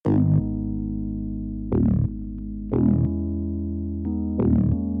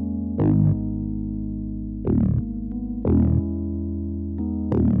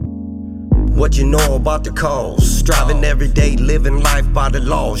you know about the cause? Striving every day, living life by the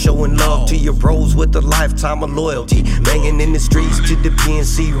law. Showing love to your bros with a lifetime of loyalty. Banging in the streets to the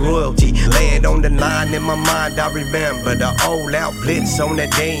PNC royalty. Laying on the line in my mind, I remember the all-out blitz on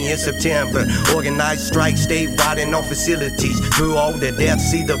that day in September. Organized strikes statewide in all facilities. Through all the deaths,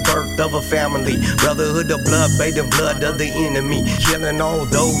 see the birth of a family. Brotherhood of blood, bathe the blood of the enemy. Killing all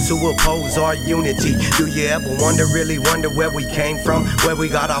those who oppose our unity. Do you ever wonder, really wonder where we came from? Where we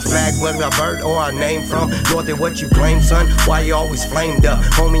got our flag, where our birth or our name from? North of what you claim, son, why you always flamed up?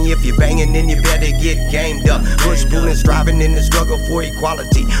 Homie, if you're banging, then you better get gamed up. Push, pulling, striving in the struggle for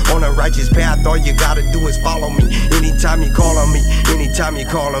equality. On a righteous path, all you gotta do is follow me. Anytime you call on me, anytime you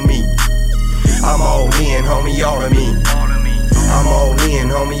call on me, I'm all in, homie, all of me. I'm all in,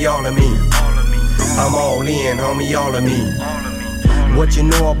 homie, all of me. I'm all in, homie, all of me. What you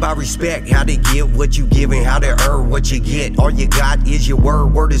know about respect, how to get what you give and how to earn what you get. All you got is your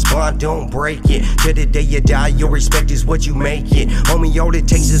word, word is bond, don't break it. Till the day you die, your respect is what you make it. Homie, all it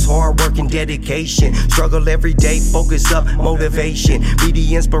takes is hard work and dedication. Struggle every day, focus up, motivation. Be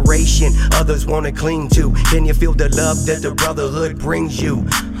the inspiration others wanna cling to. Can you feel the love that the brotherhood brings you?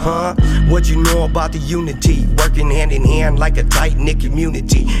 Huh? What you know about the unity? Working hand in hand like a tight-knit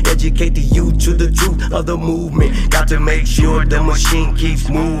community. Educate the youth to the truth of the movement. Got to make sure the machine keeps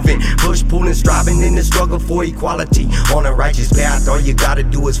moving. Push, pulling, striving in the struggle for equality. On a righteous path, all you gotta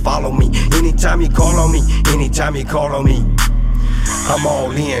do is follow me. Anytime you call on me, anytime you call on me, I'm all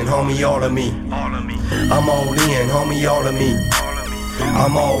in, homie, all of me. I'm all in, homie, all of me.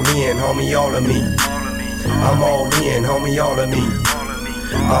 I'm all in, homie, all of me. I'm all in, homie, all of me.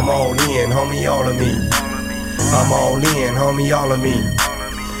 I'm all in, homie, all of me. I'm all in, homie, all of me.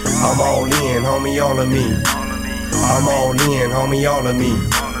 I'm all in, homie, all of me. I'm all in, homie, all of me.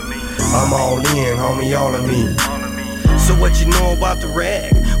 I'm all in, homie, all of me. So what you know about the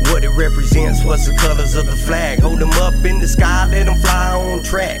rag? What it represents, what's the colors of the flag? Hold them up in the sky, let them fly on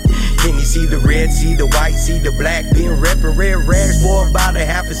track. Can you see the red, see the white, see the black? Been reppin' red rags for about a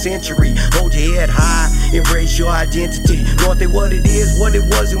half a century. Hold your head high, embrace your identity. North it what it is, what it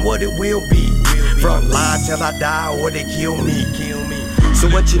was, and what it will be. Front line till I die or they kill me. So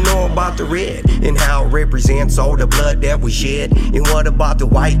what you know about the red and how it represents all the blood that we shed? And what about the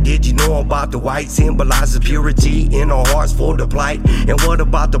white? Did you know about the white? Symbolizes purity in our hearts for the plight. And what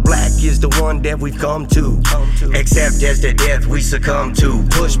about the black is the one that we've come to accept as the death we succumb to.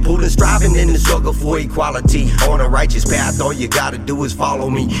 Push, pulling, striving in the struggle for equality. On a righteous path, all you gotta do is follow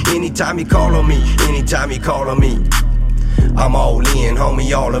me. Anytime you call on me, anytime you call on me, I'm all in,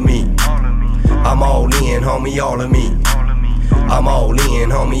 homie, all of me. I'm all in, homie, all of me. I'm all in,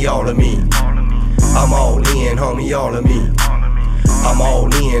 homie, all of me. I'm all in, homie, all of me. I'm all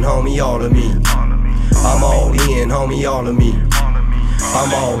in, homie, all of me. I'm all in, homie, all of me.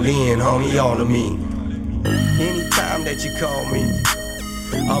 I'm all in, homie, all of me. Anytime that you call me,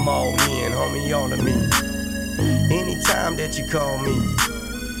 I'm all in, homie, all of me. Anytime that you call me,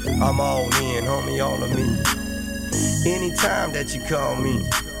 I'm all in, homie, all of me. Anytime that you call me,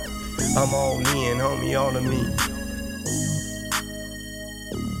 I'm all in, homie, all of me.